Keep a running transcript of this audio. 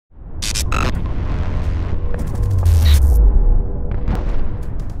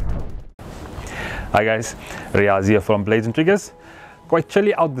Hi guys, Riaz here from Blades and Triggers. Quite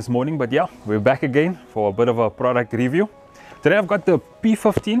chilly out this morning, but yeah, we're back again for a bit of a product review. Today I've got the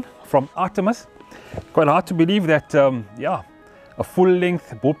P15 from Artemis. Quite hard to believe that yeah, a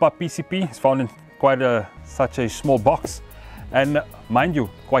full-length bullpup PCP is found in such a small box, and mind you,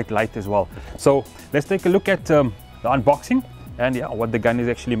 quite light as well. So let's take a look at the unboxing and yeah, what the gun is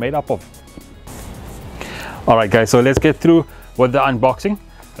actually made up of. Alright guys, so let's get through with the unboxing.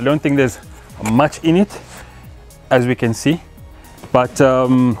 I don't think there's much in it, as we can see, but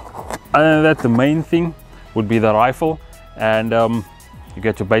other than that, the main thing would be the rifle, and you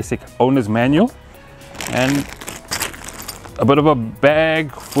get your basic owner's manual and a bit of a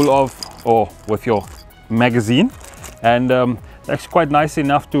bag full of, or with your magazine, and that's quite nice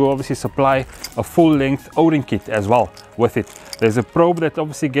enough to obviously supply a full-length O-ring kit as well with it. There's a probe that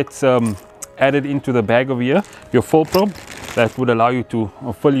obviously gets added into the bag over here, your full probe that would allow you to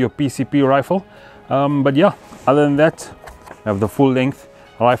fill your PCP rifle. But yeah, other than that, you have the full-length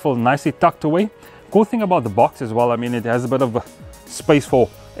rifle nicely tucked away. Cool thing about the box as well, I mean, it has a bit of a space for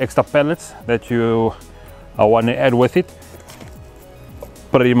extra pellets that you want to add with it.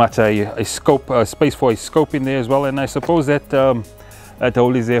 Pretty much a space for a scope in there as well, and I suppose that that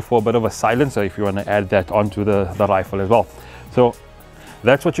hole is there for a bit of a silencer if you want to add that onto the rifle as well. So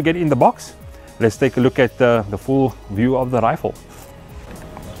that's what you get in the box. Let's take a look at the full view of the rifle.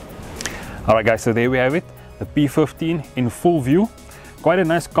 Alright guys, so there we have it, the P15 in full view. Quite a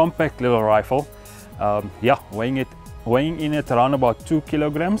nice compact little rifle. Yeah, weighing in at around about 2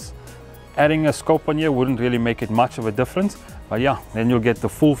 kilograms. Adding a scope on here wouldn't really make it much of a difference, but yeah, then you'll get the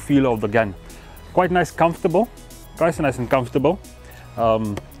full feel of the gun. Quite nice, comfortable, quite nice and comfortable.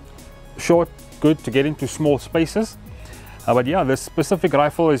 Short, good to get into small spaces. But yeah, this specific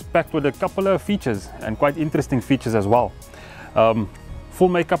rifle is packed with a couple of features, and quite interesting features as well. Full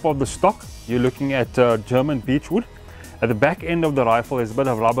makeup of the stock, you're looking at German beech wood. At the back end of the rifle is a bit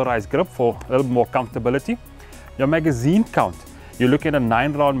of rubberized grip for a little more comfortability. Your magazine count, you're looking at a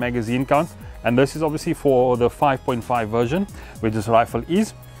 9-round magazine count, and this is obviously for the 5.5 version, which this rifle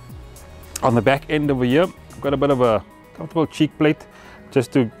is. On the back end over here, I've got a bit of a comfortable cheek plate,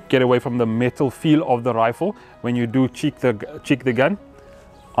 just to get away from the metal feel of the rifle when you do cheek the gun.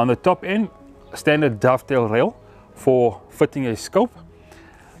 On the top end, standard dovetail rail for fitting a scope,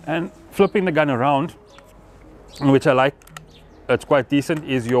 and flipping the gun around, which I like, it's quite decent,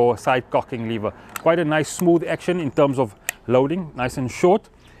 is your side cocking lever. Quite a nice smooth action in terms of loading, nice and short.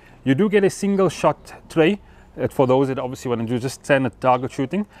 You do get a single shot tray for those that obviously want to do just standard target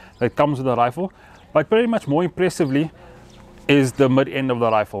shooting that comes with the rifle, but pretty much more impressively is the mid end of the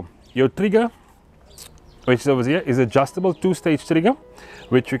rifle. Your trigger, which is over here, is adjustable 2-stage trigger,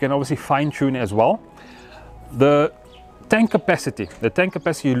 which you can obviously fine tune as well. The tank capacity,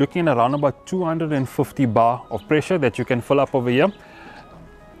 you're looking at around about 250 bar of pressure that you can fill up over here,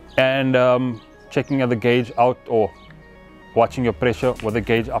 and checking at the gauge out, or watching your pressure with the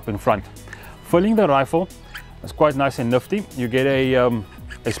gauge up in front. Filling the rifle is quite nice and nifty. You get a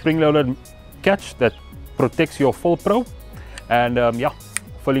spring-loaded catch that protects your full probe, and yeah,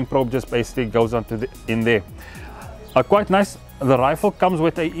 filling probe just basically goes onto in there. Quite nice. The rifle comes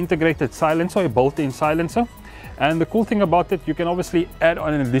with an integrated silencer, a built-in silencer, and the cool thing about it, you can obviously add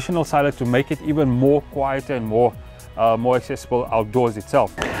on an additional silencer to make it even more quieter and more accessible outdoors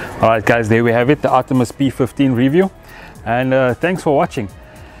itself. Alright guys, there we have it, the Artemis P15 review, and thanks for watching.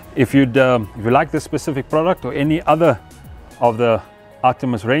 If you like this specific product or any other of the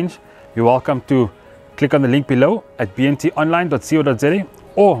Artemis range, you're welcome to click on the link below at bntonline.co.za,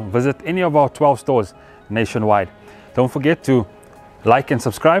 or visit any of our 12 stores nationwide. Don't forget to like and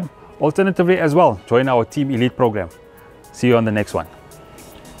subscribe. Alternatively as well, join our Team Elite program. See you on the next one.